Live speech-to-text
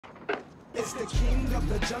It's the king of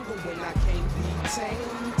the jungle when I can't be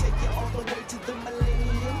tamed. Take you all the way to the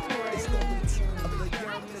millennium reign. It's the return of the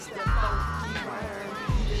young, it's that funky rhyme.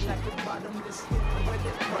 Eating like the bottomless pit when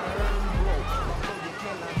it burn. Before you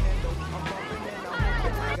cannot handle, I'm bumping and I'm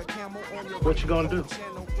moving like a camel on your. What you gonna do?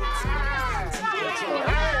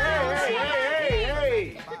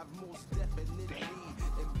 Hey!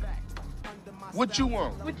 What you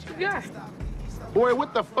want? What you got? Boy,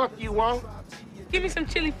 what the fuck you want? Give me some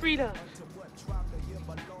chili Fritos.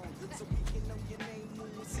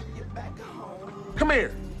 Come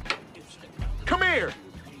here. Come here.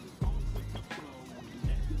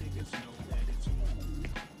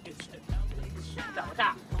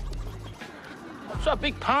 What's up,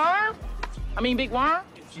 Big Perm? I mean, Big Worm?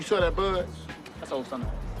 You saw that, bud? That's old son.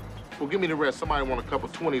 Well, give me the rest. Somebody want a couple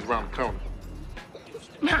 20s around the corner.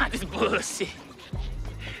 Nah, this bullshit.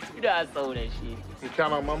 You know I sold that shit. You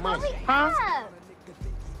count on my money. Huh?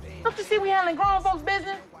 Don't you see we handling grown folks'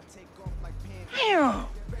 business? Damn.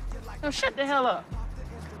 Now shut the hell up.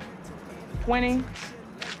 20,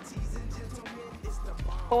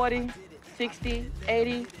 40, 60,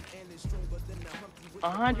 80,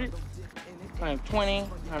 100, 120,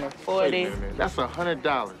 140. Wait a minute. That's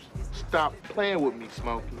 $100. Stop playing with me,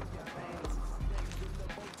 Smokey.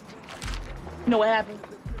 You know what happened?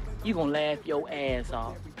 You gonna laugh your ass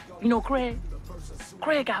off. You know Craig?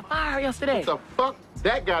 Craig got fired yesterday. What the fuck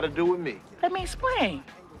that got to do with me? Let me explain.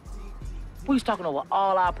 We was talking over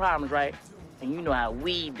all our problems, right? And you know how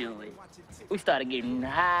we do it. We started getting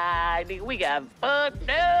high, nigga. We got fucked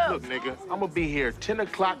up. Look, nigga, I'm gonna be here 10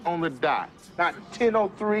 o'clock on the dot. Not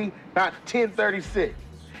 10:03, not 10:36.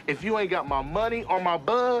 If you ain't got my money or my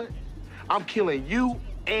bud, I'm killing you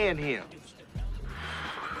and him.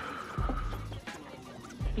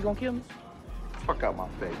 You gonna kill me? Fuck out my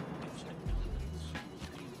face.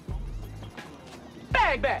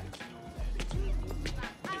 Bag back.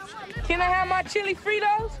 Can I have my chili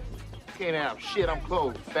Fritos? Can't have shit, I'm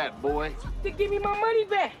closed, fat boy. Then give me my money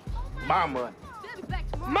back. My money.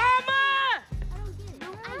 Mama!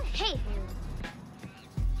 I hate him.